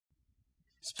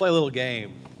Let's play a little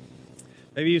game.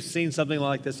 Maybe you've seen something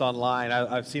like this online.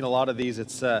 I've seen a lot of these.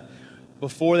 It's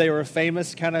before they were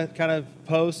famous kind of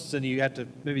posts, and you have to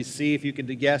maybe see if you can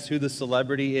guess who the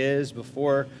celebrity is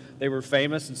before they were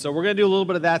famous. And so we're going to do a little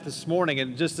bit of that this morning.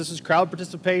 And this is crowd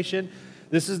participation.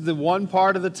 This is the one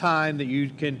part of the time that you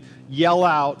can yell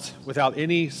out without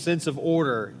any sense of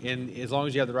order, as long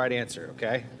as you have the right answer,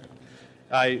 okay?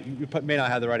 You may not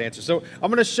have the right answer. So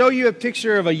I'm going to show you a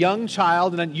picture of a young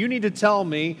child, and then you need to tell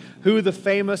me who the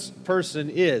famous person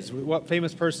is, what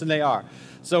famous person they are.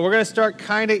 So we're going to start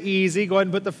kind of easy. Go ahead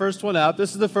and put the first one up.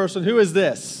 This is the first one. Who is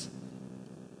this?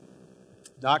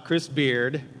 Not Chris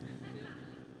Beard.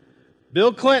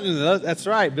 Bill Clinton. That's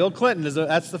right. Bill Clinton.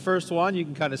 That's the first one. You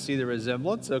can kind of see the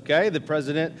resemblance, okay? The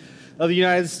President of the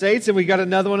United States. And we got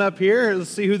another one up here. Let's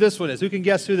see who this one is. Who can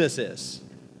guess who this is?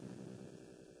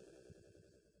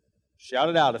 Shout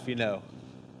it out if you know.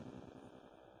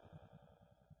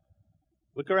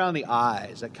 Look around the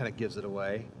eyes. That kind of gives it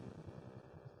away.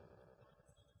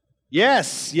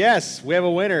 Yes, we have a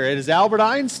winner. It is Albert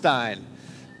Einstein.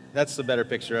 That's the better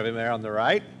picture of him there on the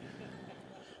right.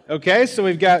 Okay, so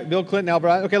we've got Bill Clinton, Albert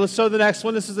Einstein. Okay, let's show the next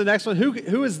one. This is the next one.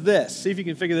 Who is this? See if you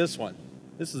can figure this one.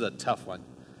 This is a tough one.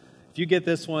 If you get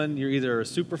this one, you're either a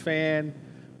super fan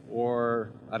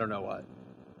or I don't know what.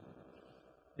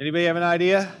 Anybody have an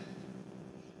idea?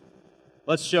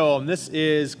 Let's show them. This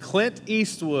is Clint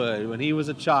Eastwood when he was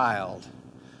a child.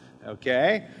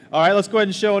 Okay. All right, let's go ahead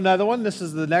and show another one. This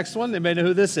is the next one. Anybody know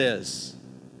who this is?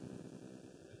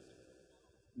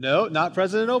 No, not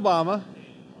President Obama.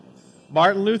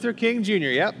 Martin Luther King Jr.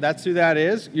 Yep, that's who that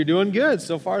is. You're doing good.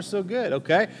 So far, so good.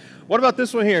 Okay. What about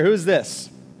this one here? Who is this?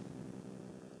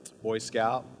 Boy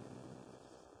Scout.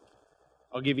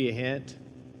 I'll give you a hint.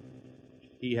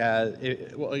 I'll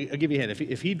give you a hint.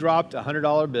 If he dropped a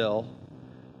 $100 bill,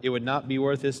 it would not be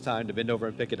worth his time to bend over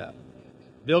and pick it up.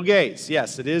 Bill Gates.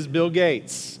 Yes, it is Bill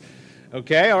Gates.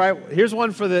 Okay, all right. Here's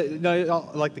one for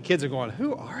like the kids are going,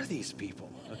 who are these people?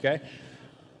 Okay.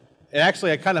 And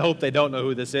actually, I kind of hope they don't know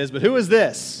who this is, but who is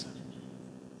this?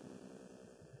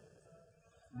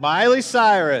 Miley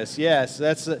Cyrus. Yes,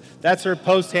 that's her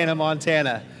post-Hannah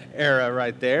Montana era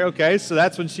right there. Okay, so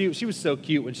that's when she was so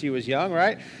cute when she was young,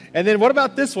 right? And then what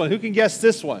about this one? Who can guess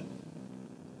this one?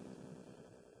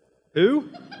 Who?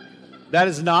 That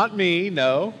is not me,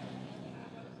 no.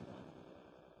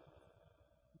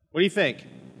 What do you think?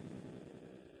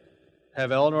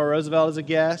 Have Eleanor Roosevelt as a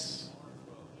guess?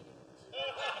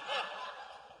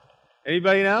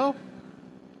 Anybody know?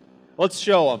 Let's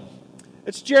show them.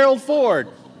 It's Gerald Ford.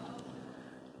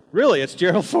 Really, it's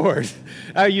Gerald Ford.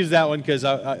 I used that one because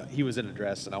he was in a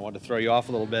dress and I wanted to throw you off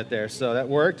a little bit there, so that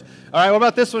worked. All right, what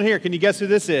about this one here? Can you guess who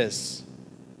this is?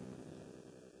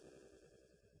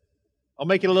 I'll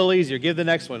make it a little easier. Give the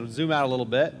next one. Zoom out a little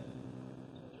bit.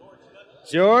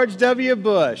 George W.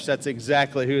 Bush. That's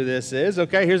exactly who this is.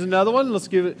 Okay, here's another one. Let's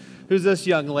give it. Who's this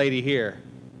young lady here?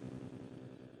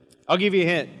 I'll give you a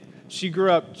hint. She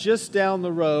grew up just down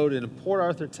the road in Port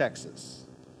Arthur, Texas.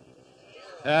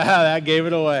 That gave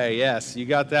it away. Yes, you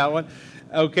got that one.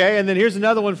 Okay, and then here's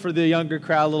another one for the younger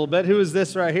crowd a little bit. Who is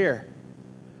this right here?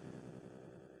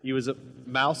 He was a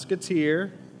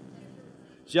Mouseketeer.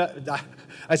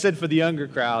 I said for the younger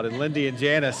crowd, and Lindy and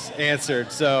Janice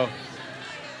answered. So,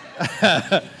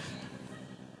 if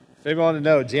anybody want to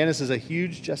know, Janice is a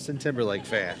huge Justin Timberlake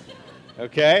fan.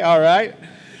 Okay, all right.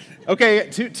 Okay,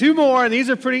 two more, and these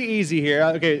are pretty easy here.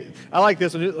 Okay, I like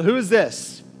this one. Who is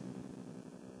this?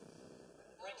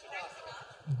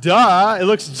 Duh, it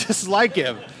looks just like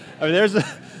him. I mean,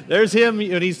 there's him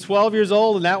when he's 12 years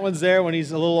old, and that one's there when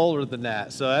he's a little older than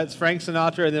that. So that's Frank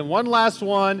Sinatra. And then one last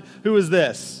one. Who is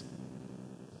this?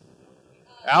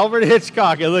 Alfred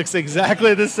Hitchcock. It looks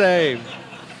exactly the same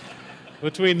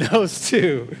between those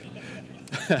two.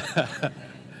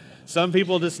 Some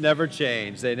people just never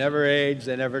change. They never age.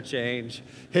 They never change.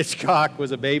 Hitchcock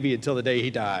was a baby until the day he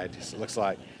died, it looks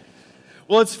like.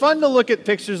 Well, it's fun to look at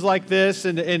pictures like this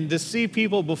and to see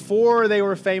people before they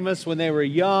were famous, when they were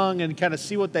young, and kind of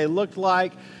see what they looked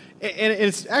like. And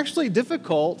it's actually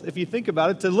difficult, if you think about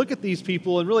it, to look at these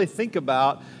people and really think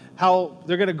about how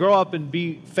they're going to grow up and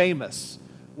be famous.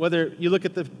 Whether you look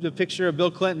at the picture of Bill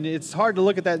Clinton, it's hard to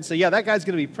look at that and say, yeah, that guy's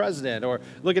going to be president. Or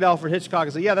look at Alfred Hitchcock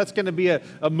and say, yeah, that's going to be a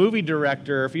movie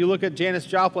director. If you look at Janis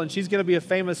Joplin, she's going to be a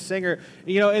famous singer.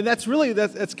 And that's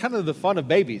kind of the fun of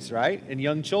babies, right? And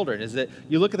young children, is that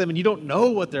you look at them and you don't know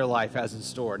what their life has in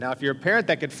store. Now, if you're a parent,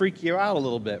 that could freak you out a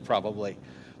little bit, probably.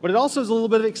 But it also is a little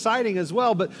bit exciting as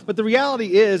well. But the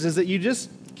reality is that you just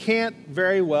can't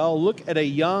very well look at a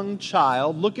young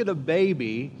child, look at a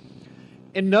baby,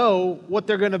 and know what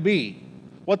they're going to be,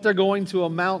 what they're going to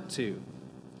amount to.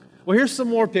 Well, here's some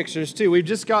more pictures, too. We've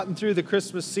just gotten through the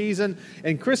Christmas season,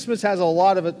 and Christmas has a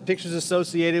lot of pictures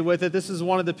associated with it. This is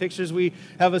one of the pictures we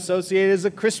have associated as a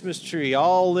Christmas tree,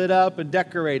 all lit up and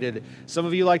decorated. Some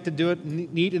of you like to do it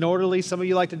neat and orderly. Some of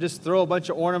you like to just throw a bunch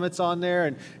of ornaments on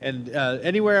there and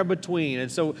anywhere in between.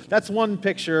 And so that's one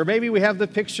picture. Or maybe we have the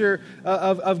picture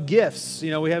of gifts.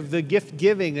 You know, we have the gift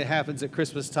giving that happens at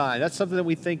Christmas time. That's something that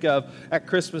we think of at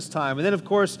Christmas time. And then, of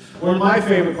course, one of my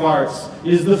favorite parts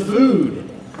is the food.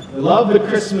 I love the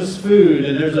Christmas food,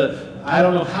 and there's I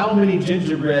don't know how many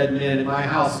gingerbread men in my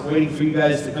house waiting for you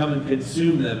guys to come and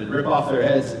consume them and rip off their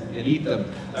heads and eat them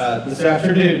this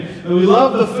afternoon. But we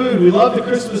love the food. We love the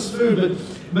Christmas food.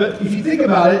 But if you think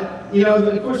about it, you know,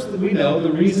 of course, we know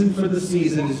the reason for the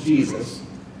season is Jesus.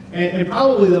 And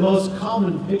probably the most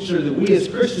common picture that we as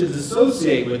Christians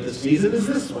associate with the season is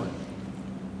this one.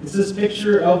 It's this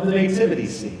picture of the nativity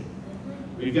scene.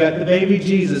 We've got the baby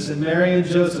Jesus and Mary and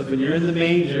Joseph, and you're in the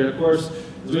manger. Of course,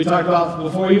 as we talked about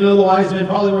before, even though the wise men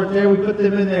probably weren't there, we put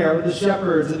them in there with the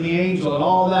shepherds and the angel and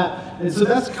all that. And so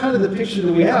that's kind of the picture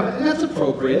that we have. And that's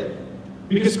appropriate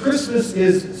because Christmas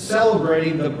is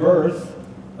celebrating the birth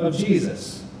of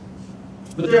Jesus.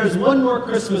 But there's one more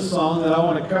Christmas song that I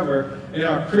want to cover in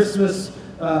our Christmas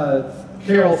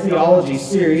Carol Theology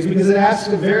series because it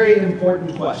asks a very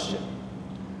important question.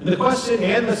 And the question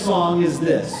and the song is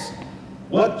this.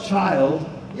 What child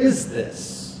is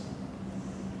this?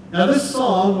 Now, this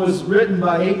song was written in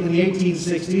the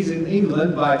 1860s in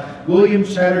England by William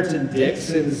Chatterton Dix.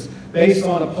 It was based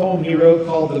on a poem he wrote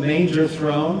called The Manger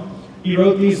Throne. He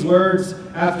wrote these words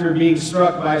after being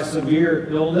struck by a severe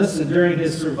illness, and during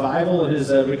his survival and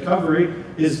his recovery,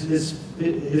 his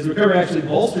recovery actually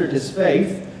bolstered his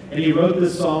faith, and he wrote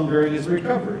this song during his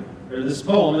recovery, or this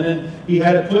poem, and then he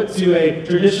had it put to a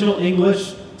traditional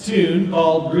English tune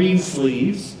called Green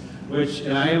Sleeves,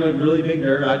 and I am a really big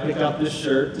nerd. I picked out this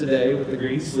shirt today with the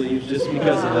green sleeves just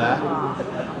because of that.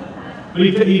 But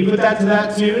he put that to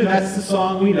that tune, and that's the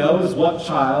song we know is What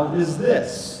Child Is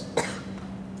This?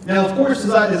 Now, of course,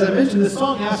 as I mentioned, this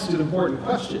song asks an important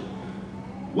question.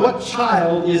 What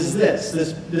child is this?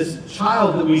 This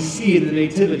child that we see in the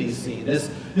nativity scene,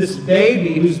 this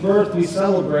baby whose birth we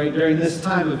celebrate during this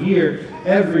time of year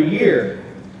every year.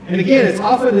 And again, it's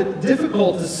often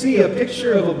difficult to see a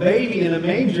picture of a baby in a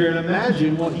manger and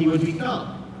imagine what he would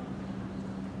become.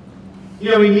 You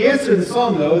know, I mean, the answer to the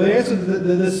song, though, the answer that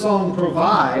this song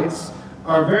provides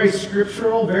are very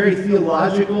scriptural, very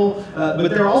theological, but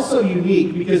they're also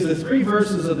unique because the three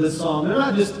verses of this song, they're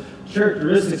not just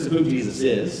characteristics of who Jesus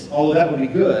is, although that would be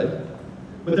good,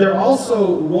 but they're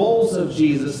also roles of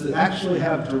Jesus that actually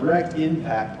have direct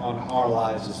impact on our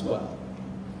lives as well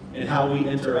and how we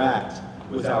interact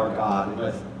with our God and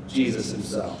with Jesus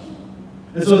himself.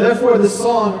 And so therefore this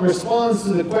song responds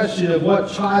to the question of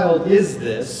what child is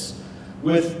this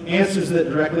with answers that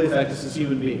directly affect us as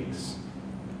human beings.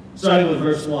 Starting with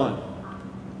verse 1.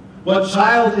 What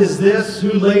child is this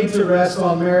who laid to rest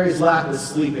on Mary's lap is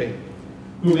sleeping,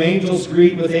 whom angels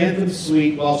greet with anthems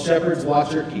sweet while shepherds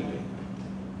watch her keeping?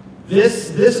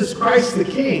 This is Christ the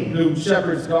King, whom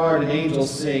shepherds guard and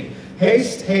angels sing.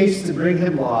 Haste, haste to bring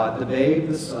him laud, the babe,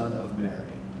 the son of Mary.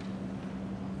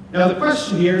 Now the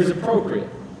question here is appropriate.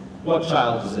 What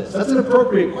child is this? That's an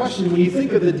appropriate question when you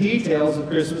think of the details of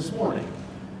Christmas morning.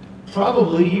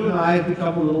 Probably you and I have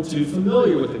become a little too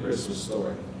familiar with the Christmas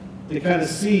story to kind of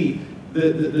see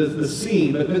the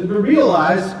scene, but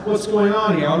realize what's going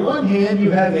on here. On one hand, you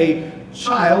have a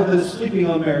child that is sleeping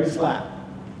on Mary's lap.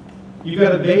 You've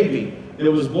got a baby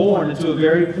that was born into a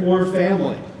very poor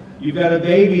family. You've got a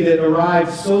baby that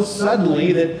arrived so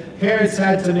suddenly that parents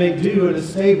had to make do in a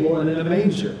stable and in a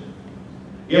manger.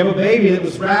 You have a baby that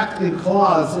was wrapped in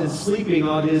cloths and sleeping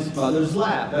on his mother's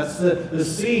lap. That's the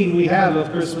scene we have of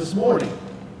Christmas morning.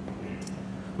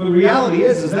 But the reality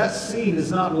is that scene is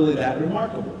not really that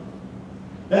remarkable.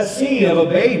 That scene of a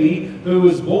baby who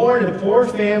was born in a poor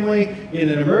family in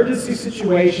an emergency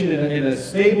situation in a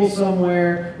stable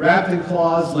somewhere, wrapped in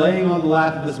cloths, laying on the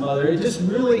lap of his mother, it just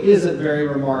really isn't very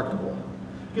remarkable.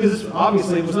 Because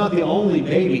obviously it was not the only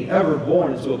baby ever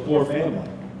born into a poor family.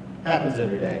 Happens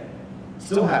every day.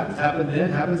 Still happens. Happened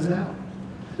then, happens now.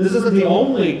 This isn't the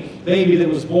only baby that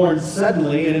was born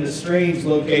suddenly and in a strange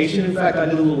location. In fact, I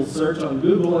did a little search on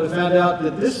Google and I found out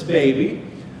that this baby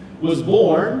was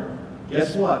born,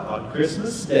 guess what, on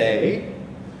Christmas Day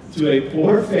to a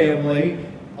poor family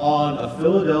on a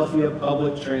Philadelphia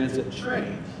public transit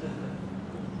train.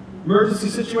 Emergency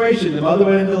situation. The mother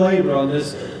went into labor on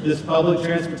this public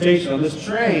transportation, on this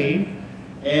train,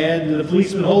 and the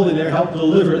policeman holding there helped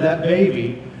deliver that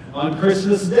baby on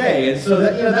Christmas Day. And so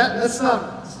that's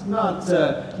not not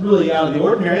really out of the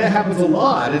ordinary. That happens a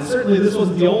lot. And certainly this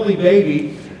wasn't the only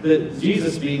baby, that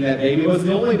Jesus being that baby, was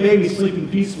the only baby sleeping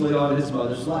peacefully on his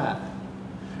mother's lap.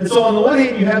 And so on the one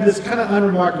hand, you have this kind of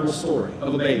unremarkable story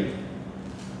of a baby.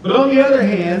 But on the other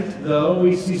hand, though,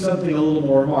 we see something a little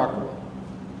more remarkable.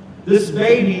 This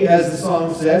baby, as the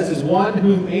song says, is one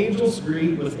whom angels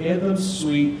greet with anthems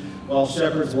sweet while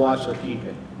shepherds watch are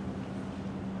keeping.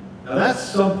 Now that's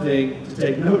something to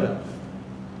take note of.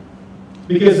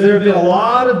 Because there have been a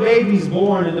lot of babies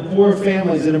born into poor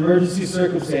families in emergency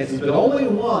circumstances, but only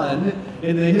one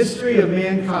in the history of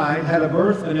mankind had a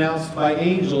birth announced by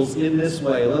angels in this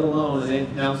way, let alone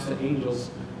announced to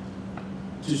angels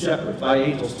to shepherds, by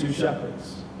angels to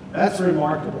shepherds. That's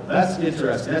remarkable. That's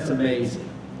interesting. That's amazing.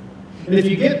 And if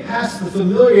you get past the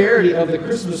familiarity of the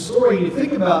Christmas story and you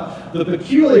think about the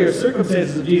peculiar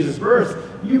circumstances of Jesus' birth,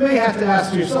 you may have to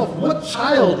ask yourself, what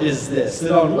child is this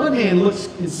that on one hand looks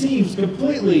and seems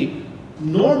completely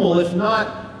normal, if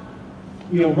not,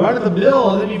 run of the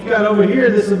mill, and then you've got over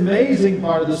here this amazing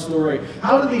part of the story.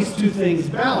 How do these two things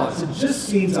balance? It just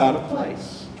seems out of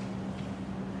place.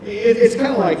 It's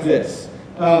kind of like this.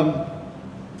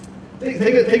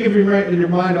 Think of in your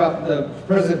mind about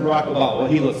President Barack Obama, what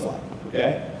he looks like.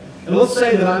 Okay? And let's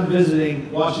say that I'm visiting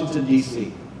Washington,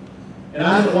 D.C. And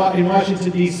I'm in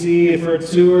Washington, D.C. for a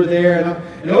tour there.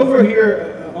 And over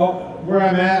here, where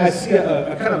I'm at, I see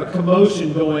a kind of a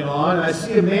commotion going on. And I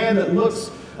see a man that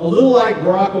looks a little like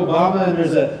Barack Obama. And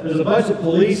there's a bunch of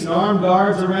police and armed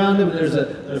guards around him. And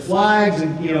there's flags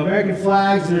and American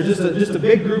flags. And there's just a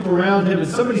big group around him. And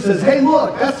somebody says, "Hey,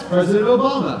 look, that's President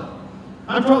Obama."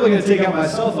 I'm probably going to take out my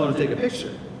cell phone and take a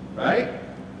picture, right?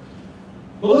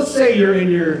 Well, let's say you're in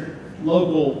your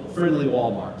local friendly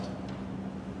Walmart.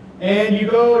 And you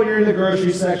go and you're in the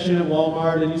grocery section at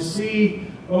Walmart and you see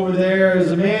over there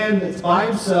is a man that's by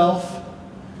himself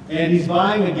and he's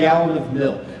buying a gallon of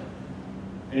milk.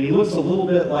 And he looks a little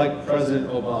bit like President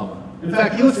Obama. In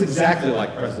fact, he looks exactly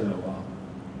like President Obama.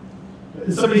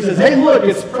 And somebody says, "Hey, look,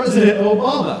 it's President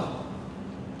Obama."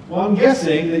 Well, I'm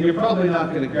guessing that you're probably not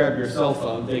going to grab your cell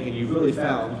phone thinking you've really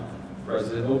found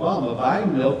President Obama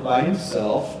buying milk by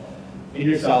himself in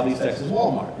your Southeast Texas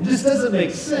Walmart. It just doesn't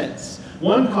make sense.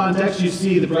 One context, you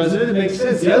see the president, it makes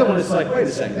sense. The other one, it's like, wait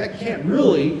a second, that can't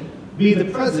really be the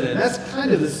president. That's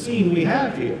kind of the scene we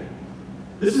have here.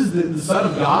 This is the Son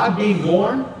of God being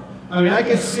born. I mean, I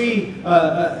can see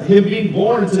him being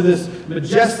born into this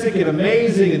majestic and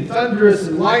amazing and thunderous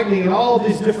and lightning and all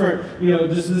these different,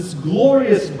 just this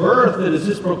glorious birth that is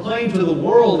just proclaimed to the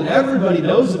world and everybody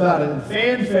knows about it and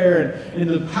fanfare and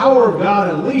the power of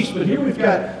God unleashed. But here we've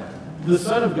got the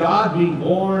Son of God being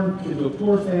born into a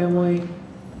poor family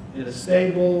in a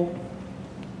stable,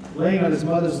 laying on his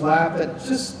mother's lap. That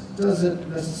just doesn't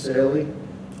necessarily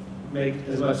make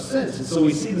as much sense. And so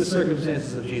we see the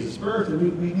circumstances of Jesus' birth,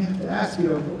 and we have to ask,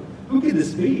 who could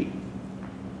this be?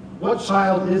 What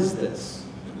child is this?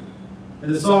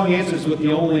 And the song answers with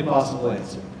the only possible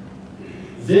answer.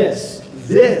 This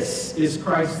is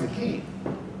Christ the King,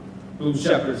 whom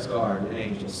shepherds guard and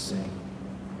angels sing.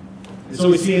 And so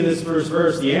we see in this first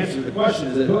verse, the answer to the question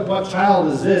is that what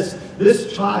child is this?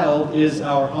 This child is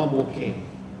our humble King.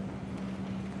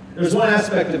 There's one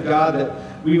aspect of God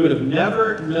that we would have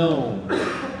never known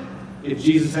if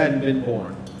Jesus hadn't been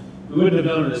born. We wouldn't have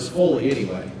known it as fully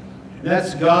anyway. And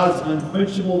that's God's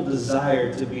unquenchable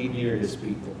desire to be near his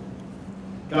people.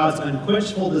 God's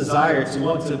unquenchable desire to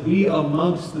want to be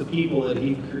amongst the people that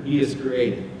he has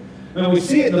created. Now we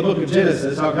see it in the book of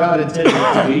Genesis, how God intended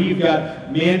it to be. You've got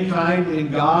mankind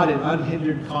and God in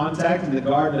unhindered contact in the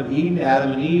Garden of Eden,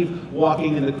 Adam and Eve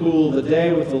walking in the cool of the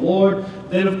day with the Lord.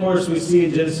 Then, of course, we see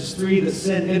in Genesis 3 that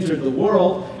sin entered the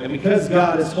world, and because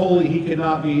God is holy, he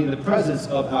cannot be in the presence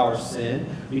of our sin,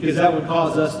 because that would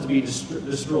cause us to be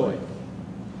destroyed.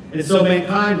 And so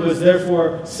mankind was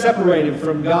therefore separated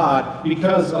from God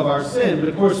because of our sin. But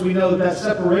of course we know that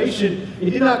separation,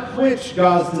 it did not quench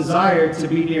God's desire to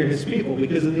be near his people.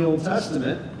 Because in the Old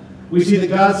Testament, we see that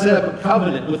God set up a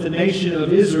covenant with the nation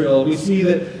of Israel. We see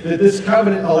that this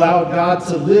covenant allowed God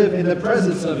to live in the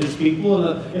presence of his people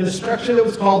in a structure that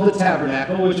was called the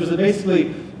tabernacle, which was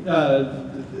basically,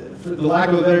 for the lack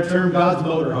of a better term, God's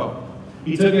motorhome.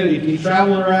 He took it, he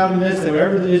traveled around in this, and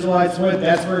wherever the Israelites went,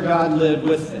 that's where God lived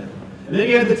with them. And then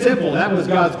you had the temple, and that was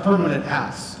God's permanent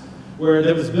house, where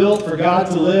it was built for God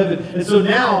to live. And so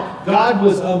now, God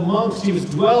was he was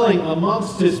dwelling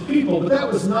amongst his people, but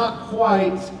that was not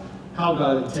quite how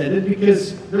God intended,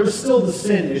 because there was still the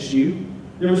sin issue.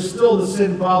 There was still the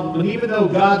sin problem. But even though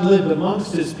God lived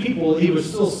amongst his people, he was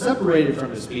still separated from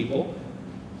his people.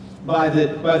 by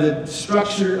the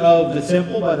structure of the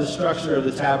temple, by the structure of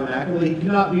the tabernacle. He could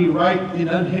not be right in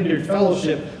unhindered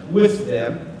fellowship with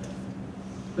them.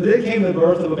 But then came the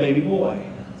birth of a baby boy.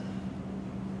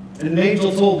 And an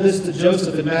angel told this to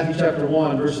Joseph in Matthew chapter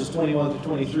 1, verses 21 to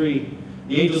 23.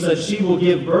 The angel said, "She will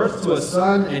give birth to a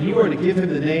son, and you are to give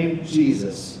him the name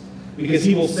Jesus, because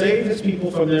he will save his people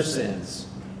from their sins."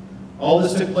 All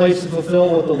this took place to fulfill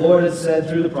what the Lord had said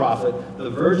through the prophet. The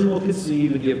virgin will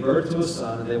conceive and give birth to a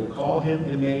son, and they will call him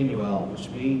Emmanuel, which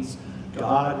means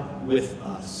God with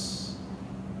us.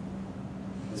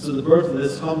 And so the birth of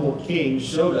this humble king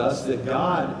showed us that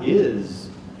God is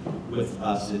with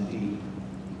us indeed.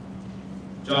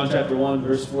 John chapter 1,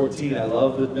 verse 14, I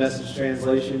love the Message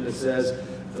translation that says,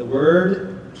 "The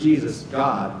Word, Jesus,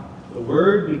 God, the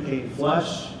Word became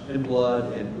flesh and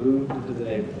blood and moved into the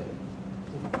neighborhood."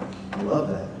 I love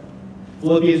that.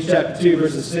 Philippians chapter 2,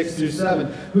 verses 6 through 7.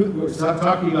 We're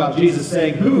talking about Jesus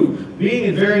saying, "Who, being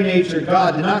in very nature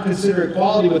God, did not consider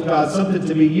equality with God something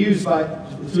to be used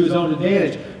to his own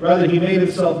advantage. Rather, he made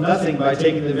himself nothing by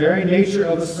taking the very nature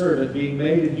of a servant, being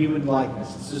made in human likeness."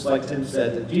 It's just like Tim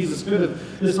said, that Jesus could have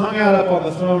just hung out up on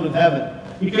the throne of heaven.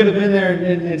 He could have been there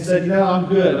and said, "You know, I'm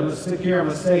good. I'm going to stick here. I'm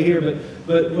going to stay here."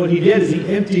 But what he did is he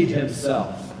emptied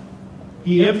himself.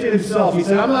 He emptied himself. He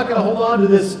said, "I'm not going to hold on to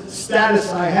this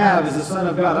status I have as the Son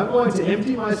of God. I'm going to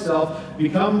empty myself,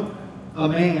 become a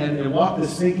man, and walk this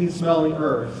stinking, smelling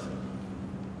earth."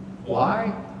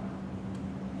 Why?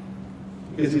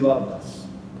 Because he loved us.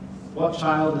 What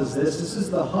child is this? This is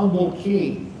the humble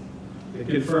king that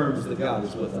confirms that God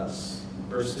is with us.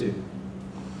 Verse 2.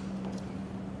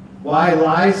 "Why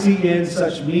lies he in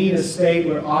such mean estate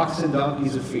where ox and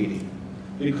donkeys are feeding?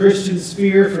 In Christians'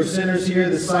 fear for sinners here,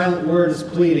 the silent word is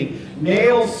pleading.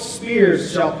 Nails,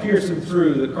 spears shall pierce him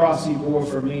through, the cross he bore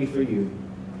for me, for you.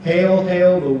 Hail,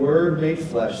 hail, the Word made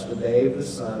flesh, the babe, the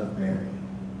Son of Mary."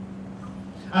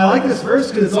 I like this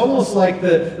verse because it's almost like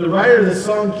the writer of this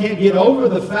song can't get over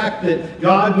the fact that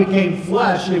God became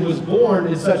flesh and was born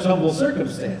in such humble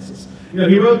circumstances. You know,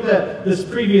 he wrote this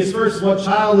previous verse, "What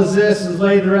child is this? Is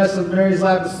laid to rest on Mary's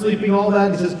lap, is sleeping," all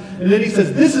that. And then he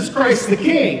says, "This is Christ the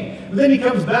King." And then he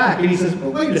comes back and he says,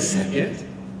 "Well, wait a second.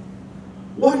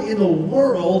 What in the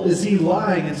world is he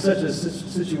lying in such a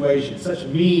situation, such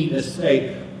mean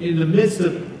estate, in the midst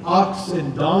of ox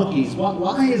and donkeys?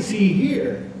 Why is he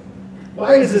here?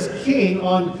 Why is this king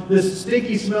on this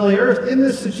stinky, smelly earth in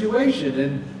this situation?"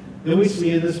 And then we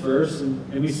see in this verse,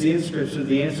 and we see in Scripture,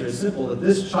 the answer is simple, that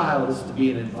this child is to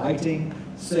be an inviting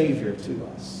Savior to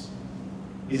us.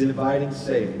 He's an inviting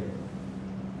Savior.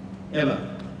 Emma,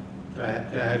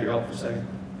 can I have your help for a second?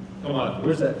 Come on.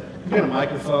 Where's that? You got a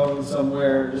microphone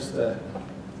somewhere? Just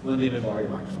let me borrow your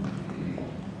microphone.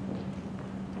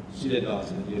 She didn't know I was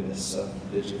going to do this, so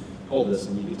did you? Hold this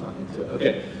and you be talking to it.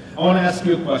 Okay. I want to ask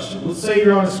you a question. Let's say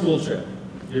you're on a school trip.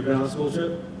 You ever been on a school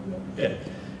trip? Okay.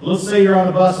 Let's say you're on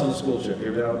a bus on a school trip. You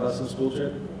ever been on a bus on a school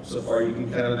trip? So far you can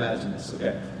kind of imagine this.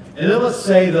 Okay. And then let's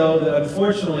say, though, that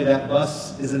unfortunately that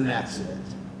bus is in an accident.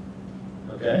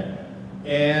 Okay?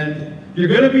 And you're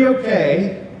going to be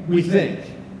okay, we think.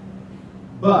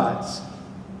 But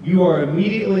you are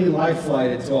immediately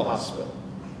life-flighted to a hospital.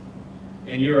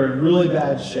 And you're in really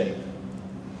bad shape.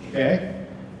 Okay?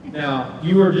 Now,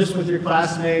 you were just with your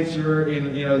classmates, you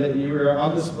were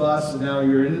on this bus, and now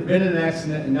you're in an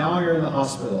accident, and now you're in the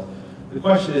hospital. The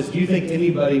question is, do you think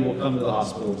anybody will come to the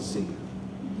hospital to see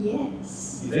you?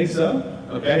 Yes. You think so?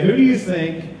 Okay. Who do you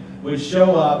think would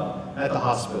show up at the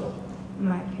hospital?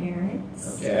 My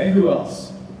parents. Okay. Who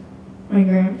else? My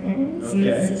grandparents Okay.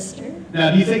 and sister.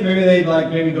 Now, do you think maybe they'd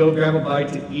maybe go grab a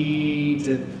bite to eat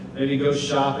and maybe go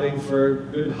shopping for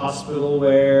good hospital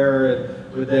wear? And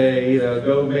would they,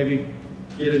 go maybe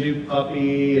get a new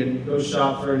puppy and go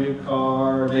shop for a new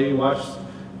car? Or maybe watch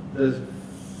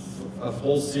a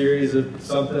whole series of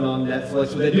something on Netflix?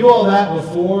 Would they do all that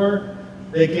before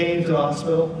they came to the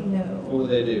hospital? No. What would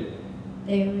they do?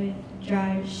 They would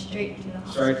drive straight to the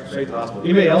hospital. Straight to the hospital.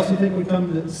 Anybody else you think would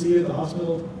come to see you at the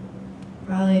hospital?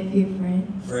 Probably a few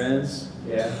friends. Friends?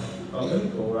 Yeah. Oh, that'd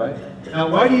be cool, right? Now,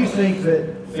 why do you think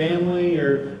that family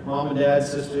or mom and dad,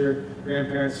 sister,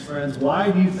 grandparents, friends,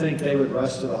 why do you think they would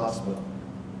rush to the hospital?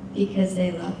 Because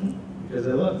they love me. Because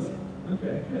they love you.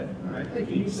 Okay, good. All right, thank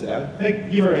you. You can sit down.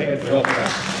 Give her a hand for helping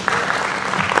out.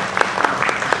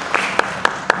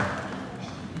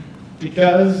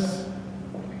 Because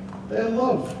they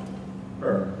love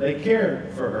her. They care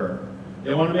for her.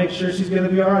 They want to make sure she's going to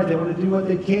be all right. They want to do what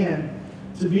they can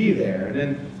to be there. And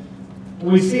then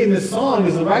what we see in this song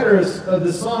is the writer of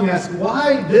this song asks,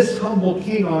 why this humble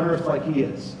king on earth like he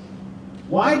is?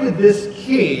 Why did this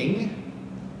king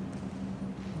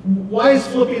Why is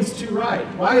Philippians 2 right?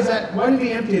 Why is that? Why did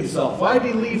he empty himself? Why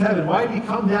did he leave heaven? Why did he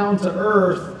come down to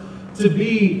earth to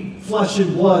be flesh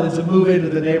and blood and to move into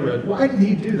the neighborhood? Why did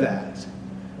he do that?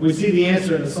 We see the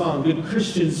answer in the song. Good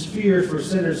Christians fear for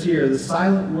sinners here. The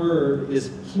silent word is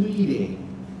pleading.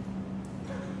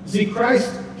 See,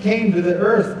 Christ came to the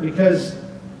earth because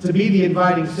to be the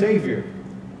inviting Savior.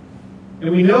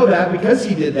 And we know that because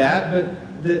he did that,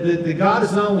 but that God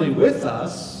is not only with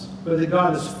us, but that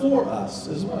God is for us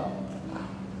as well.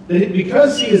 That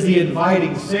because he is the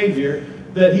inviting Savior,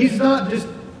 that he's not just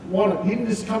he didn't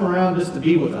just come around just to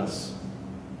be with us.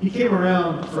 He came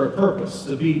around for a purpose,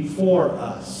 to be for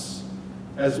us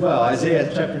as well.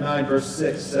 Isaiah chapter 9, verse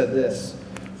 6 said this,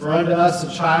 "For unto us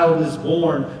a child is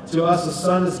born, to us a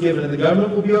son is given, and the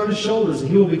government will be on his shoulders, and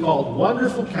he will be called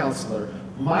Wonderful Counselor,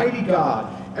 Mighty God,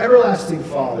 Everlasting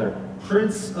Father,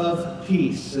 Prince of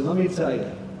Peace." And let me tell you,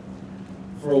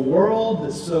 for a world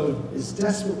that so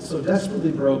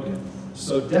desperately broken,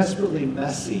 so desperately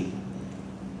messy,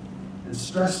 and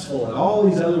stressful, and all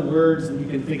these other words that you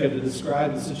can think of to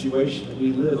describe the situation that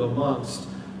we live amongst,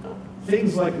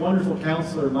 things like Wonderful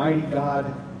Counselor, Mighty God,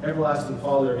 Everlasting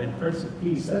Father, and Prince of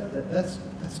Peace, that's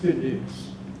good news.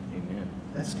 Amen.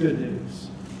 That's good news.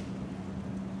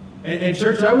 And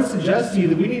church, I would suggest to you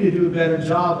that we need to do a better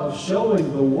job of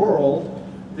showing the world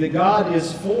that God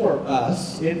is for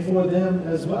us and for them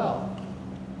as well.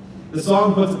 The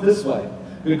song puts it this way: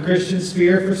 good Christians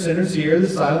fear for sinners here, the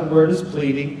silent word is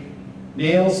pleading.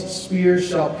 Nails, spears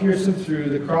shall pierce him through,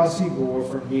 the cross he bore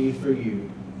for me, for you.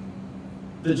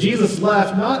 That Jesus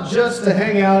left not just to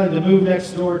hang out and to move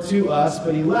next door to us,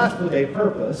 but he left with a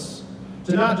purpose,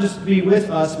 to not just be with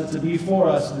us, but to be for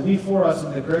us, and to be for us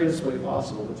in the greatest way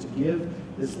possible, but to give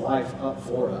his life up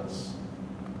for us.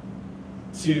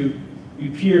 To be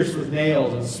pierced with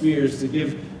nails and spears, to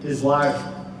give his life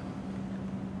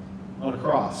on a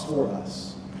cross for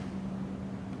us.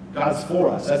 God's for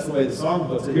us. That's the way the song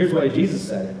puts it. Here's the way Jesus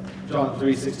said it. John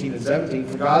 3, 16 and 17.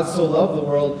 "For God so loved the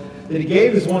world that he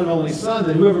gave his one and only Son,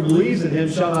 that whoever believes in him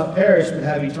shall not perish but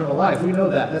have eternal life." We know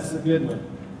that. That's the good one.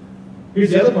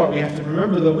 Here's the other part we have to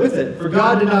remember, though, with it. "For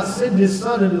God did not send his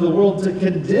Son into the world to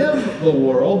condemn the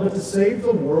world, but to save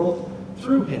the world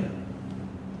through him."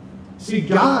 See,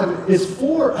 God is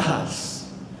for us.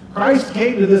 Christ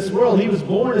came to this world. He was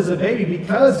born as a baby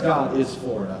because God is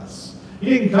for us. He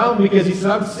didn't come because he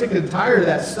said, "I'm sick and tired of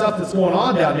that stuff that's going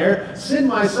on down there. Send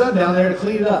my Son down there to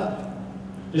clean it up.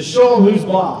 To show him who's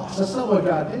boss." That's not what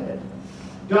God did.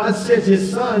 God sent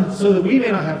his Son so that we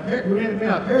may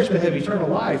not perish but have eternal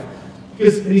life.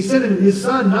 And he sent his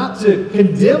Son not to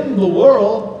condemn the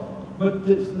world, but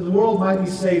that the world might be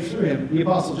saved through him. The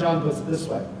Apostle John puts it this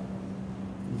way.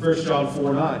 In 1 John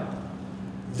 4:9.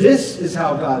 "This is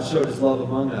how God showed his love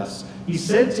among us. He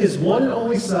sent his one and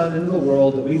only Son into the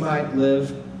world that we might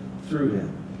live through him."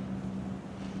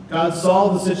 God saw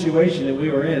the situation that we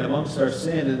were in amongst our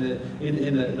sin and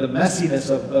in the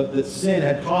messiness of that sin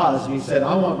had caused. And he said,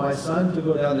 "I want my Son to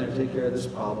go down there and take care of this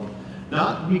problem.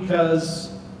 Not because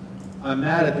I'm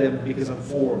mad at them, because I'm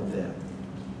for them."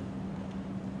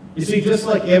 You see, just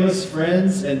like Emma's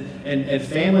friends and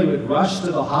family would rush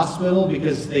to the hospital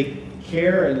because they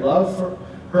care and love for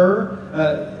her,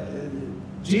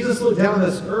 Jesus looked down on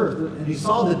this earth and he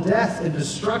saw the death and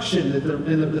destruction that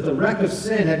the wreck of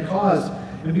sin had caused.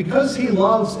 And because he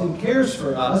loves and cares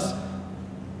for us,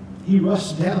 he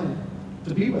rushed down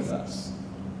to be with us.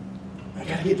 I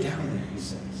got to get down there, he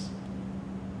says.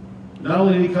 Not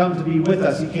only did he come to be with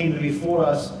us, he came to be for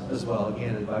us as well,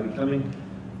 again, by becoming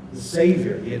the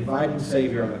Savior, the inviting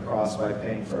Savior on the cross by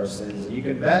paying for our sins. And you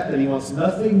can bet that he wants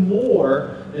nothing more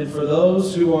than for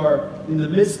those who are in the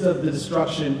midst of the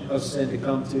destruction of sin to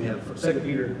come to him. 2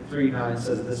 Peter 3:9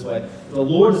 says it this way: "The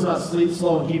Lord does not sleep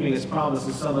slow in keeping his promise,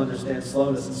 as some understand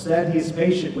slowness. Instead, he is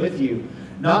patient with you,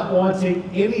 not wanting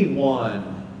anyone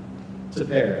to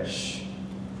perish,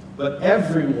 but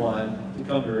everyone to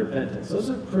come to repentance." Those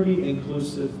are pretty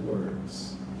inclusive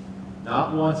words.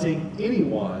 Not wanting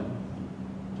anyone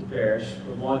to perish,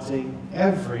 but wanting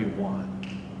everyone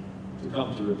to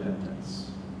come to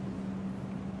repentance.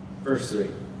 Verse 3.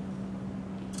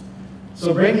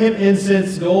 "So bring him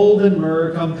incense, gold, and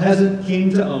myrrh. Come peasant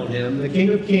king to own him. The King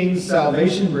of kings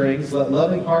salvation brings. Let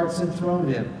loving hearts enthrone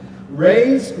him.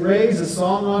 Raise, raise a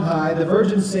song on high. The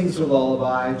virgin sings her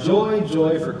lullaby. Joy,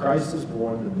 joy, for Christ is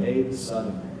born, the babe, the Son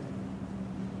of Mary."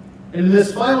 And in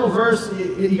this final verse,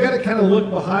 you got to kind of look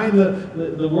behind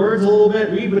the words a little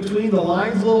bit, read between the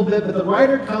lines a little bit, but the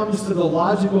writer comes to the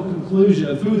logical conclusion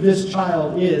of who this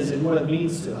child is and what it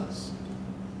means to us.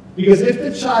 Because if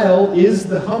the child is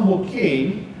the humble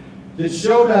king that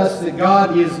showed us that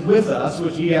God is with us,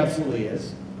 which he absolutely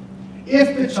is,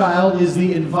 If the child is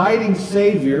the inviting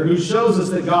Savior who shows us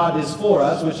that God is for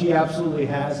us, which he absolutely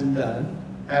has and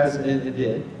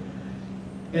did,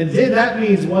 and then that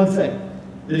means one thing.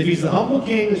 That if he's the humble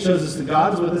king that shows us that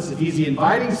God is with us, if he's the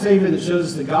inviting Savior that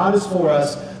shows us that God is for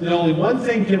us, then only one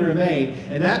thing can remain,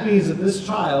 and that means that this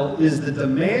child is the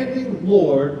demanding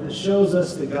Lord that shows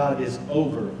us that God is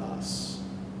over us.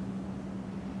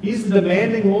 He's the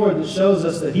demanding Lord that shows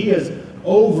us that he is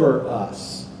over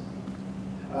us.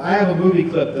 I have a movie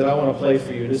clip that I want to play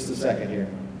for you in just a second here.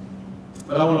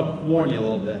 But I want to warn you a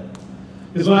little bit.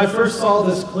 Because when I first saw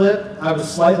this clip, I was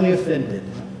slightly offended.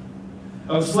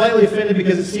 I was slightly offended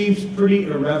because it seems pretty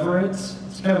irreverent.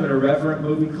 It's kind of an irreverent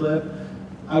movie clip.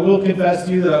 I will confess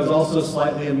to you that I was also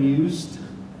slightly amused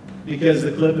because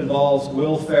the clip involves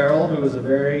Will Ferrell, who is a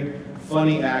very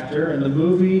funny actor. And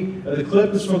the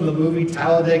clip is from the movie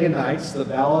Talladega Nights, the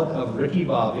Ballad of Ricky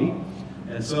Bobby.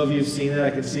 And some of you have seen it. I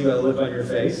can see by the look on your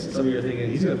face. Some of you are thinking,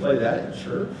 he's going to play that?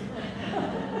 Sure.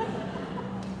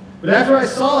 But after I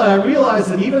saw it, I realized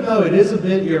that even though it is a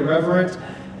bit irreverent,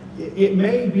 it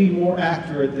may be more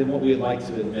accurate than what we'd like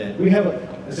to admit. We're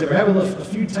having a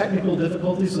few technical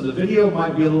difficulties, so the video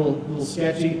might be a little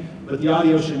sketchy, but the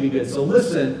audio should be good. So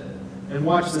listen and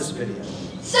watch this video.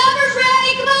 Supper's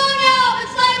ready! Come on now! I've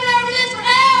been slaving over this for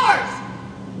hours!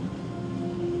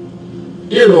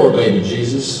 Dear Lord, baby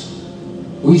Jesus,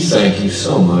 we thank you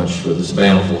so much for this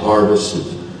bountiful harvest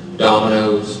of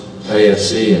Domino's,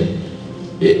 KFC,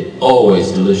 and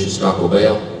always delicious Taco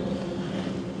Bell.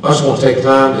 I just want to take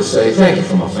time to say thank you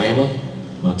for my family,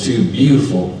 my two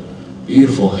beautiful,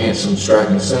 handsome,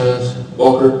 striking sons,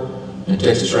 Walker and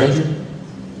Texas Ranger,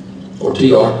 or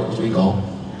TR, as we call him.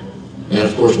 And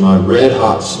of course my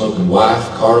red-hot smoking wife,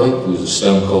 Carly, who's a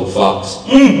stone-cold fox.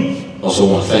 Also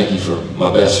want to thank you for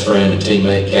my best friend and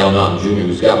teammate, Cal Naughton Jr.,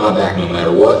 who's got my back no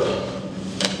matter what.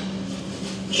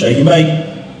 Shake and bake.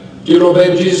 Dear Lord,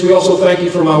 baby Jesus, we also thank you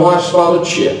for my wife's father,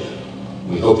 Chip.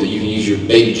 We hope that you can use your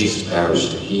baby Jesus powers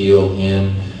to heal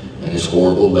him and his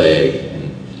horrible leg.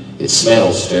 And it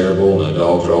smells terrible, and the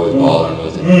dogs are always bothering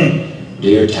with it.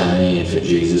 Dear tiny infant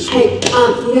Jesus. Hey,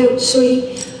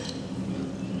 sweetie,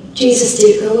 Jesus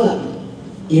did grow up.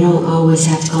 You don't always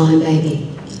have to call him baby.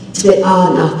 It's a bit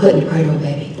odd not putting a cradle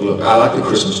baby. Well, look, I like the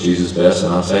Christmas Jesus best,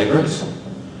 and I'm saying grace.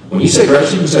 When you say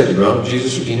grace, you can say the grown-up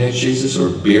Jesus or teenage Jesus or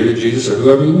bearded Jesus or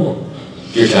whoever you want.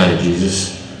 Dear tiny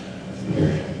Jesus,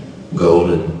 your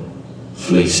golden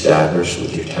fleece diapers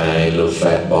with your tiny little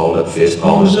fat balled up fist He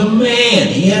palms. was a man.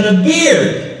 He had a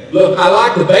beard. Look, I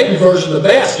like the baby version the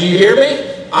best. Do you hear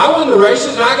me? I win the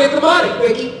races and I get the money.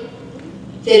 Ricky,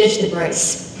 finish the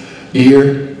brace.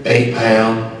 Dear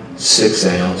 8-pound,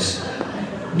 6-ounce,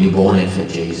 newborn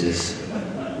infant Jesus.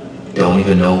 Don't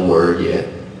even know a word yet.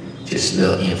 Just a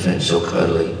little infant, so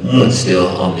cuddly, but still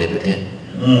omnipotent.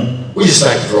 We just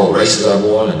thank you for all the races I've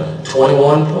won and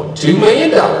 $21.2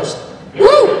 million.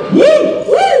 Woo! Woo!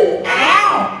 Woo!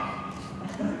 Ow!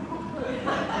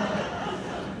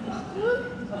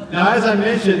 Now, as I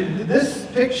mentioned, this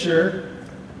picture,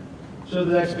 show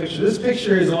the next picture. This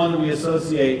picture is the one that we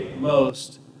associate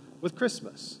most with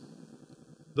Christmas.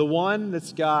 The one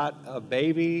that's got a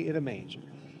baby in a manger.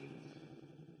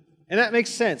 And that makes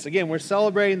sense. Again, we're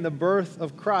celebrating the birth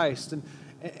of Christ.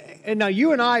 And now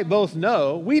you and I both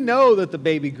know, we know that the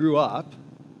baby grew up.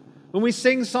 When we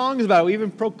sing songs about it, we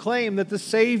even proclaim that the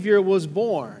Savior was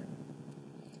born.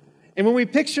 And when we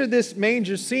picture this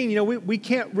manger scene, we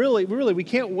can't we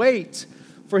can't wait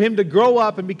for him to grow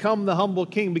up and become the humble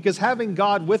king, because having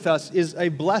God with us is a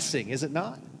blessing, is it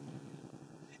not?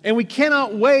 And we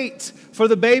cannot wait for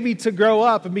the baby to grow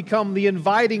up and become the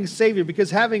inviting Savior,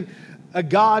 because having a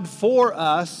God for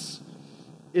us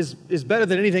is better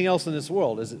than anything else in this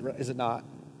world, is it not?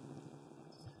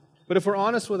 But if we're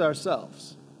honest with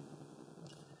ourselves,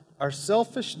 our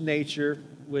selfish nature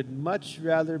would much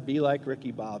rather be like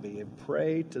Ricky Bobby and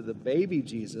pray to the baby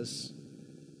Jesus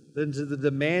than to the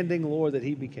demanding Lord that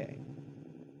he became.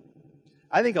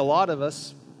 I think a lot of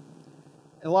us,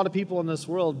 and a lot of people in this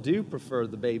world, do prefer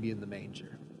the baby in the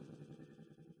manger.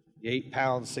 The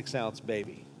 8-pound, 6-ounce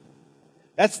baby.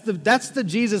 That's the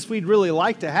Jesus we'd really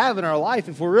like to have in our life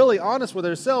if we're really honest with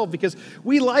ourselves, because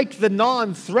we like the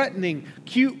non-threatening,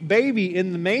 cute baby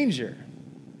in the manger.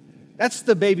 That's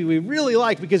the baby we really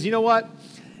like, because you know what?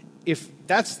 If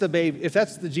that's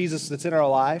the Jesus that's in our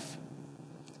life,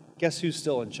 guess who's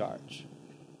still in charge?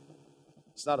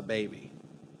 It's not a baby.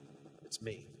 It's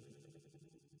me.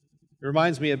 It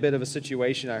reminds me a bit of a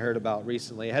situation I heard about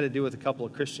recently. It had to do with a couple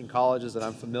of Christian colleges that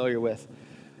I'm familiar with.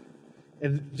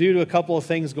 And due to a couple of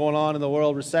things going on in the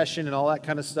world, recession and all that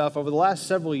kind of stuff, over the last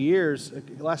several years,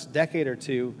 last decade or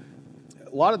two,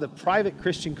 a lot of the private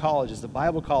Christian colleges, the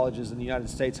Bible colleges in the United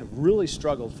States, have really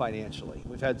struggled financially.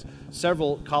 We've had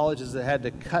several colleges that had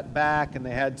to cut back, and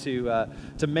they had to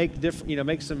make different,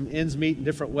 make some ends meet in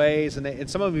different ways, and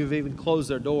some of them have even closed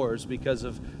their doors because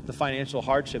of the financial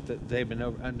hardship that they've been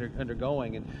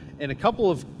undergoing. And a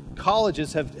couple of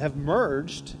colleges have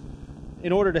merged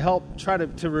in order to help try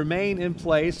to remain in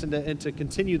place and to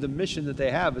continue the mission that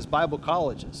they have as Bible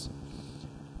colleges.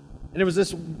 And there was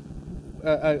this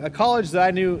a college that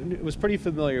I knew was pretty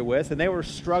familiar with, and they were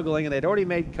struggling, and they'd already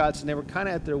made cuts, and they were kind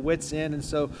of at their wits' end. And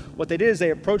so what they did is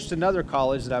they approached another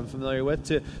college that I'm familiar with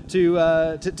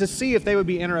to see if they would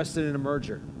be interested in a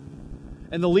merger.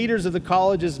 And the leaders of the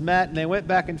colleges met, and they went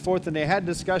back and forth, and they had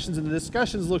discussions, and the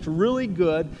discussions looked really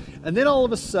good. And then all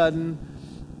of a sudden,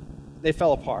 they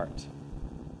fell apart.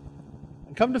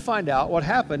 And come to find out, what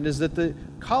happened is that the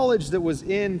college that was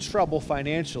in trouble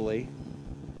financially,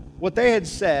 what they had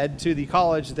said to the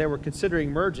college that they were considering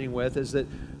merging with is that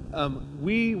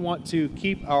we want to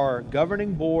keep our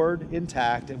governing board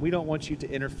intact, and we don't want you to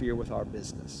interfere with our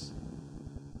business.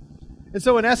 And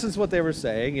so in essence what they were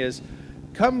saying is,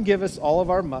 come give us all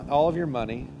of your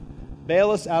money, bail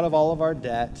us out of all of our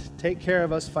debt, take care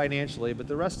of us financially, but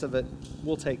the rest of it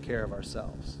we'll take care of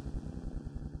ourselves.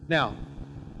 Now,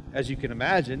 as you can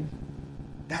imagine,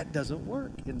 that doesn't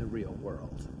work in the real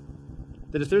world.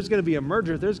 That if there's going to be a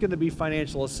merger, if there's going to be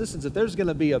financial assistance, if there's going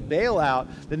to be a bailout,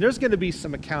 then there's going to be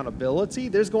some accountability.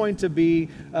 There's going to be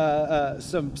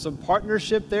some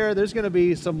partnership there. There's going to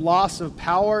be some loss of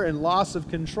power and loss of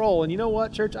control. And you know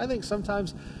what, church? I think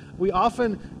sometimes we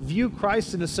often view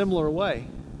Christ in a similar way.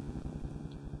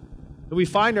 We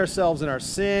find ourselves in our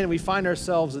sin, we find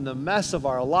ourselves in the mess of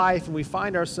our life, and we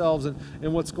find ourselves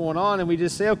in what's going on, and we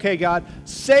just say, okay, God,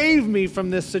 save me from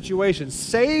this situation.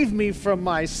 Save me from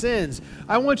my sins.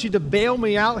 I want you to bail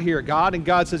me out here, God. And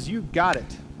God says, you got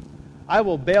it. I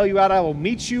will bail you out. I will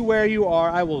meet you where you are.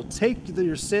 I will take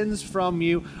your sins from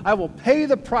you. I will pay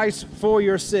the price for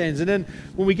your sins. And then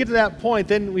when we get to that point,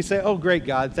 then we say, oh, great,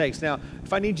 God, thanks. Now,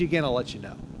 if I need you again, I'll let you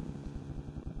know.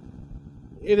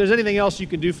 If there's anything else you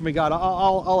can do for me, God,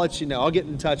 I'll let you know. I'll get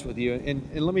in touch with you.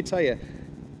 And let me tell you,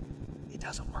 it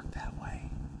doesn't work that way.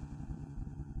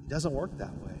 It doesn't work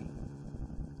that way.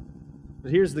 But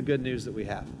here's the good news that we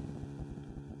have.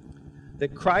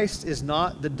 That Christ is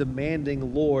not the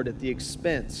demanding Lord at the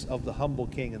expense of the humble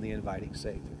King and the inviting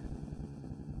Savior.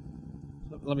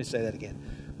 Let me say that again.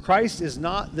 Christ is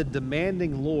not the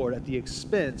demanding Lord at the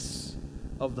expense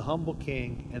of the humble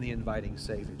King and the inviting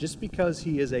Savior. Just because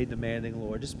he is a demanding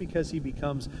Lord, just because he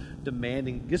becomes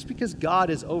demanding, just because God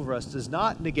is over us does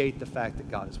not negate the fact that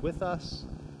God is with us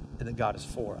and that God is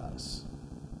for us.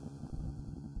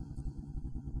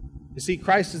 You see,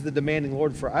 Christ is the demanding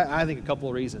Lord for, I think, a couple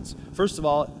of reasons. First of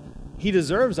all, he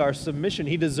deserves our submission.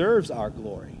 He deserves our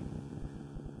glory.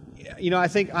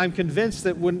 I'm convinced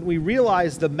that when we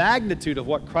realize the magnitude of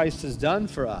what Christ has done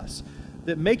for us,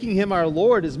 that making him our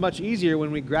Lord is much easier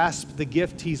when we grasp the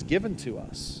gift he's given to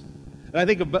us. And I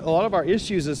think a lot of our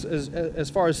issues as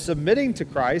far as submitting to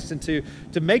Christ and to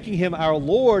making him our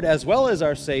Lord as well as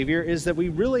our Savior is that we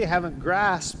really haven't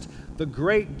grasped the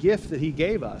great gift that he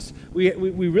gave us. We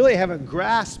really haven't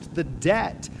grasped the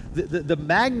debt, the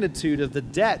magnitude of the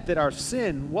debt that our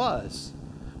sin was.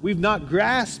 We've not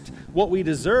grasped what we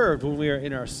deserved when we were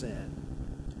in our sin.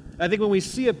 I think when we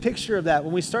see a picture of that,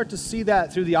 when we start to see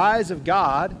that through the eyes of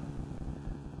God,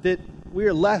 that we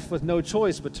are left with no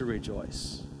choice but to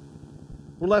rejoice.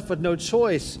 We're left with no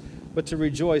choice but to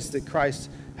rejoice that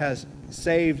Christ has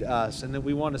saved us and that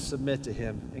we want to submit to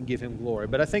him and give him glory.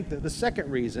 But I think that the second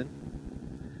reason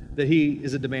that he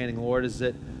is a demanding Lord is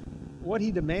that what he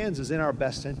demands is in our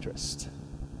best interest.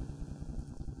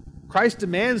 Christ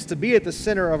demands to be at the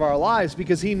center of our lives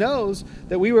because he knows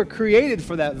that we were created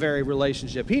for that very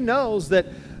relationship. He knows that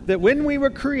when we were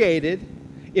created,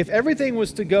 if everything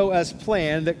was to go as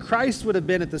planned, that Christ would have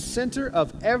been at the center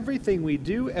of everything we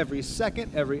do, every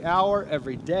second, every hour,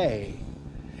 every day.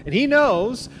 And he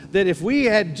knows that if we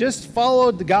had just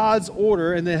followed God's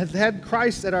order and had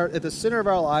Christ at the center of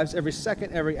our lives every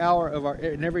second, every hour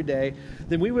and every day,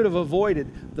 then we would have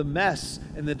avoided the mess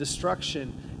and the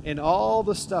destruction and all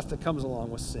the stuff that comes along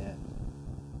with sin.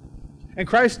 And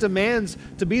Christ demands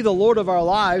to be the Lord of our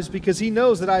lives because he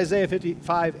knows that Isaiah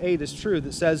 55:8 is true,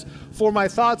 that says, "For my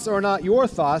thoughts are not your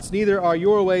thoughts, neither are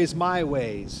your ways my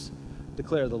ways,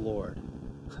 declare the Lord."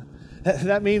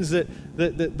 That means that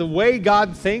the way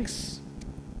God thinks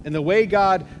and the way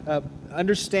God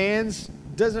understands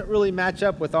doesn't really match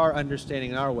up with our understanding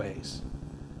and our ways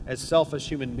as selfish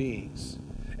human beings.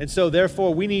 And so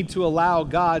therefore we need to allow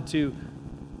God to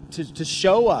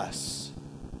show us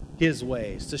his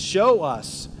ways, to show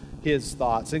us his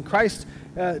thoughts. And Christ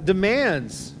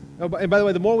demands, and by the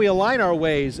way, the more we align our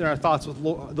ways and our thoughts with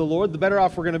the Lord, the better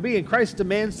off we're going to be. And Christ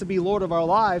demands to be Lord of our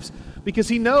lives because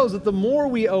he knows that the more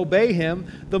we obey him,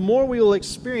 the more we will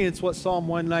experience what Psalm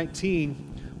 119,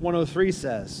 103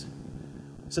 says.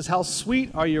 It says, how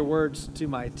sweet are your words to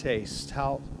my taste,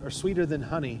 how are sweeter than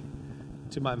honey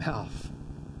to my mouth.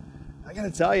 I got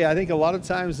to tell you, I think a lot of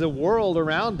times the world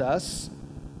around us,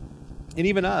 and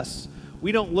even us,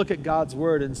 we don't look at God's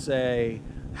word and say,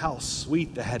 how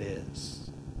sweet that is.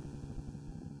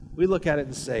 We look at it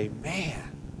and say,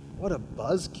 man, what a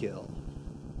buzzkill.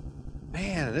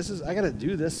 Man, I got to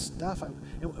do this stuff. And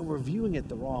we're viewing it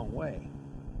the wrong way.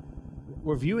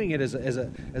 We're viewing it as a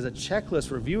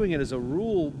checklist. We're viewing it as a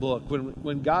rule book.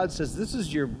 When God says, this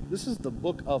is the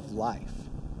book of life.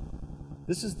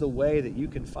 This is the way that you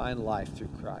can find life through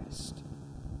Christ.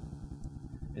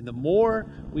 And the more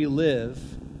we live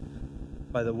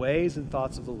by the ways and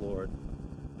thoughts of the Lord,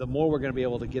 the more we're going to be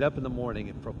able to get up in the morning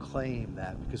and proclaim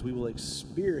that, because we will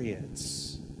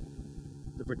experience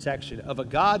the protection of a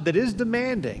God that is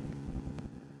demanding,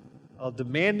 a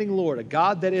demanding Lord, a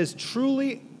God that is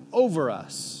truly over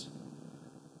us,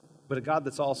 but a God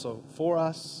that's also for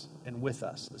us and with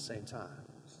us at the same time.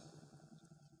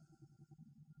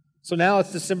 So now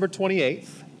it's December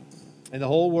 28th, and the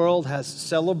whole world has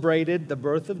celebrated the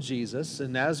birth of Jesus.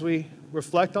 And as we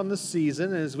reflect on the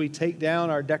season, and as we take down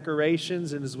our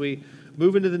decorations, and as we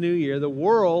move into the new year, the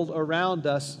world around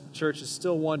us, church, is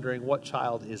still wondering, what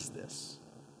child is this?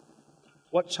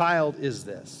 What child is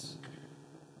this?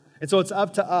 And so it's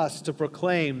up to us to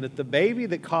proclaim that the baby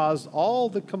that caused all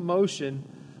the commotion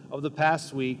of the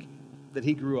past week, that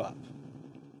he grew up.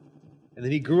 And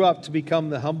that he grew up to become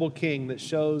the humble king that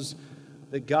shows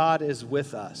that God is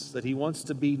with us, that he wants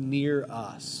to be near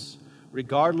us.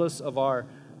 Regardless of our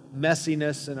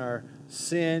messiness and our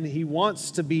sin, he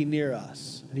wants to be near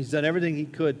us. And he's done everything he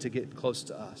could to get close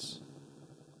to us.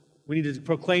 We need to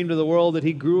proclaim to the world that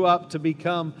he grew up to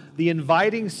become the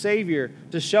inviting Savior,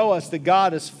 to show us that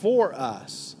God is for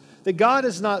us. That God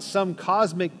is not some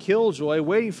cosmic killjoy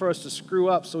waiting for us to screw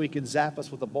up so he can zap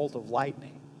us with a bolt of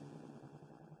lightning.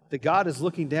 That God is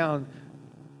looking down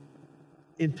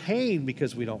in pain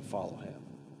because we don't follow him,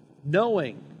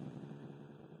 knowing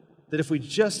that if we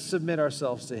just submit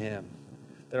ourselves to him,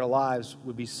 that our lives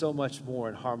would be so much more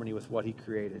in harmony with what he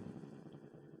created.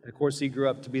 And of course, he grew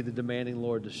up to be the demanding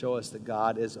Lord, to show us that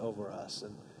God is over us.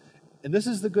 And this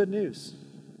is the good news.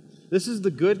 This is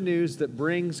the good news that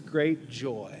brings great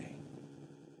joy.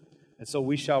 And so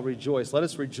we shall rejoice. Let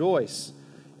us rejoice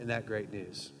in that great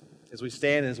news as we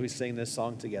stand and as we sing this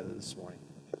song together this morning.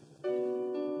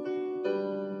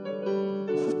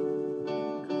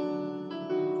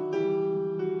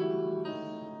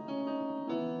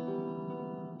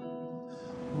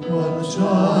 What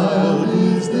child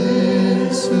is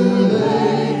this who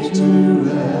lay to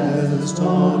rest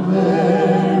on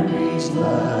Mary's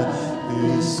lap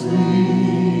is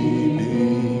sleeping,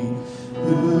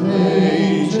 who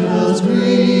angels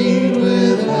greet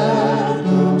with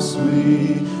anthems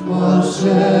sweet, while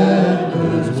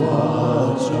shepherds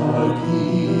watch are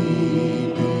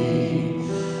keeping?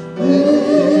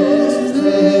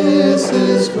 This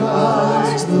is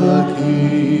Christ the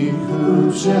King,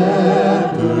 whom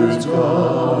shepherds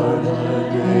guard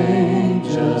and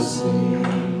angels sing.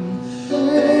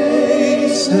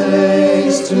 Haste,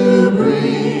 haste to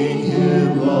bring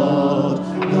him laud,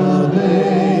 the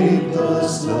babe, the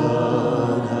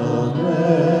Son of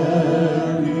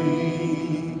Mary.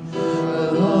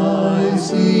 And lies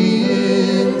he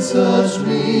in such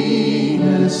mean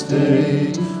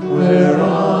estate, where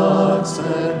ox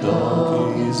and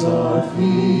donkeys are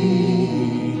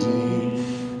feeding?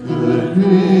 Good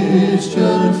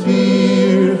Christian,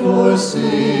 fear for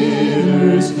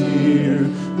sinners here,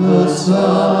 the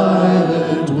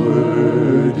silent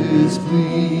word is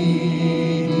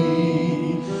pleading.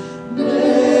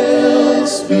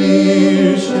 Next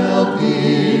spear shall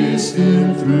pierce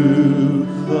him through,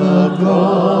 the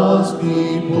cross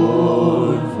be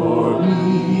borne for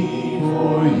me,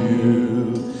 for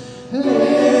you.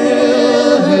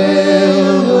 Hail,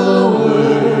 hail, the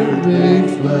Word made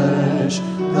flesh,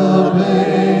 the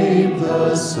babe,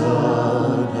 the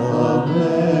Son of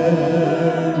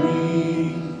Mary.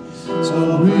 So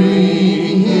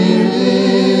bring him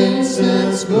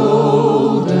incense,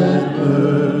 gold, and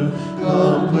myrrh,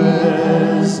 come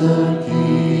present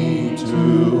King to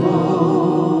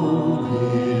own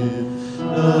him,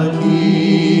 the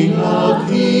King of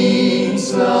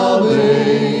kings.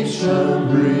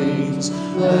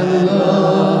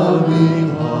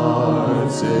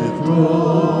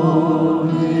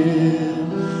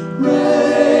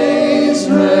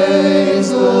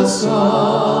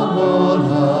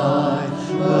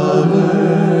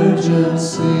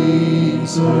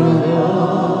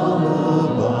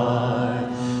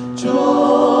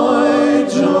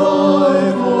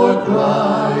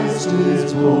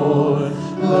 born,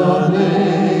 the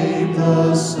babe,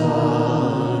 the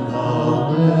Son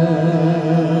of Mary.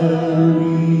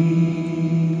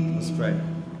 Let's pray.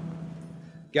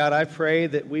 God, I pray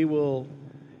that we will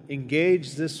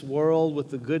engage this world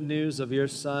with the good news of your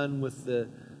Son, with the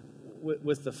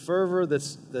fervor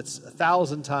that's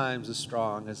 1,000 times as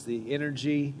strong as the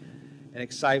energy and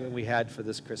excitement we had for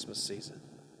this Christmas season.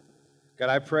 God,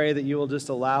 I pray that you will just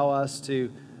allow us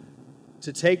to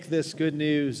take this good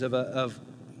news of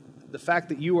the fact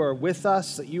that you are with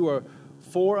us, that you are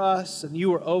for us, and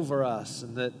you are over us,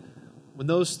 and that when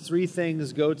those three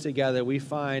things go together, we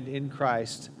find in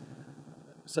Christ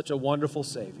such a wonderful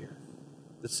Savior,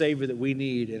 the Savior that we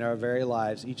need in our very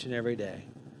lives each and every day.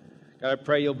 God, I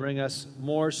pray you'll bring us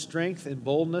more strength and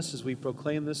boldness as we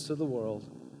proclaim this to the world.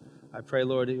 I pray,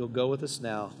 Lord, that you'll go with us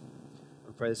now.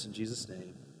 I pray this in Jesus'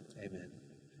 name. Amen.